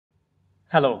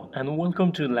Hello and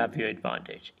welcome to LabVIEW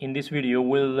Advantage. In this video,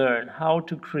 we'll learn how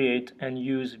to create and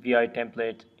use VI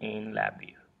template in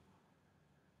LabVIEW.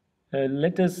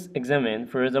 Let us examine,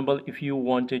 for example, if you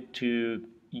wanted to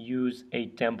use a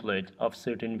template of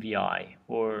certain VI,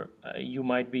 or you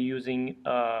might be using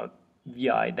a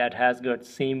VI that has got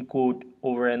same code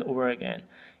over and over again.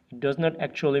 It does not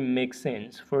actually make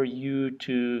sense for you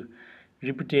to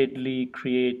repeatedly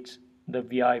create the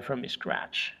VI from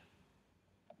scratch.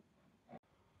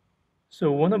 So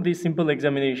one of the simple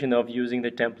examination of using the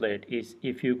template is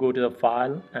if you go to the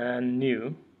file and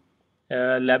new,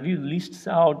 LabVIEW lists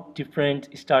out different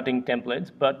starting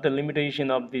templates, but the limitation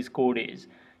of this code is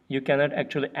you cannot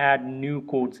actually add new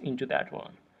codes into that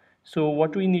one. So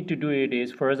what we need to do it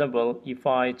is, for example, if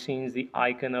I change the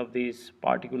icon of this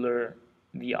particular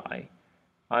VI,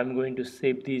 I'm going to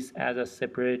save this as a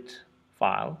separate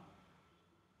file.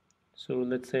 So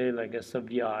let's say like a sub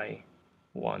VI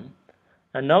 1.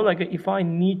 And now if I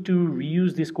need to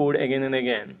reuse this code again and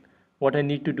again, what I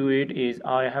need to do it is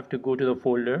I have to go to the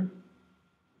folder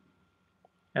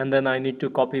and then I need to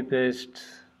copy paste.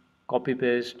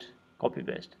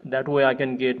 That way I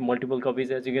can get multiple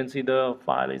copies. As you can see, the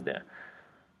file is there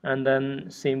and then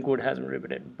same code has been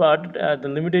repeated. But the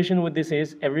limitation with this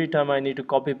is every time I need to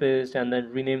copy paste and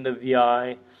then rename the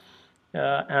VI,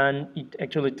 and it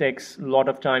actually takes a lot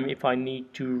of time if I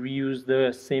need to reuse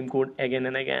the same code again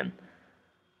and again.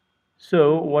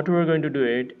 So what we're going to do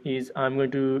it is I'm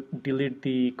going to delete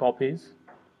the copies.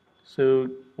 So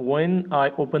when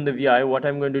I open the VI, what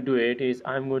I'm going to do it is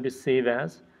I'm going to save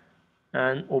as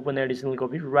and open additional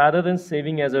copy. Rather than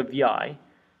saving as a VI,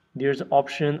 there's an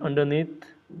option underneath.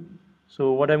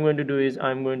 So what I'm going to do is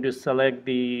I'm going to select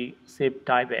the save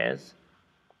type as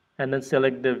and then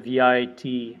select the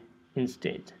VIT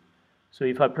instead. So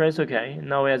if I press OK,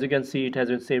 now as you can see it has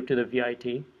been saved to the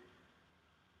VIT.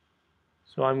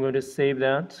 So I'm going to save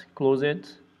that, close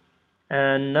it,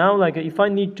 and now if I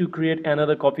need to create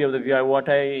another copy of the VI, what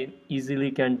I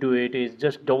easily can do it is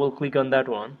just double click on that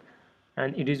one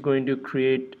and it is going to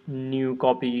create new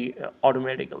copy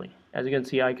automatically. As you can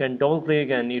see, I can double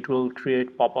click and it will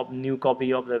create pop-up new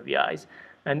copy of the VIs,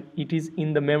 and it is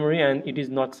in the memory and it is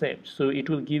not saved, so it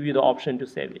will give you the option to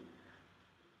save it.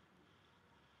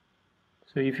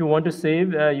 So if you want to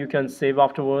save, you can save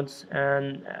afterwards,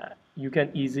 and you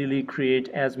can easily create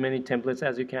as many templates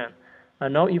as you can.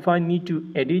 And now if I need to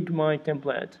edit my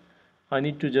template, I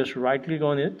need to just right click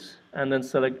on it and then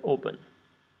select open.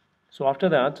 So after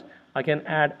that I can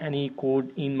add any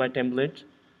code in my template.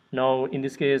 Now in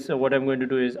this case what I'm going to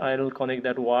do is I'll connect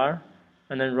that wire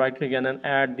and then right click and then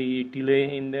add the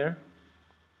delay in there.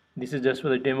 This is just for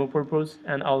the demo purpose,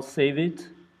 and I'll save it.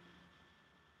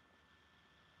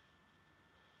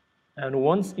 And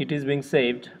once it is being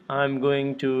saved, I'm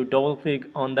going to double click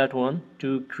on that one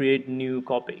to create new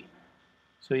copy.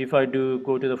 So if I do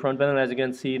go to the front panel, as you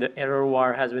can see, the error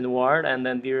wire has been wired and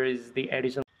then there is the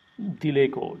additional delay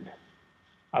code.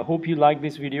 I hope you like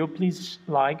this video. Please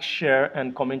like, share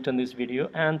and comment on this video,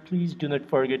 and please do not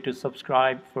forget to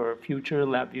subscribe for future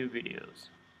LabVIEW videos.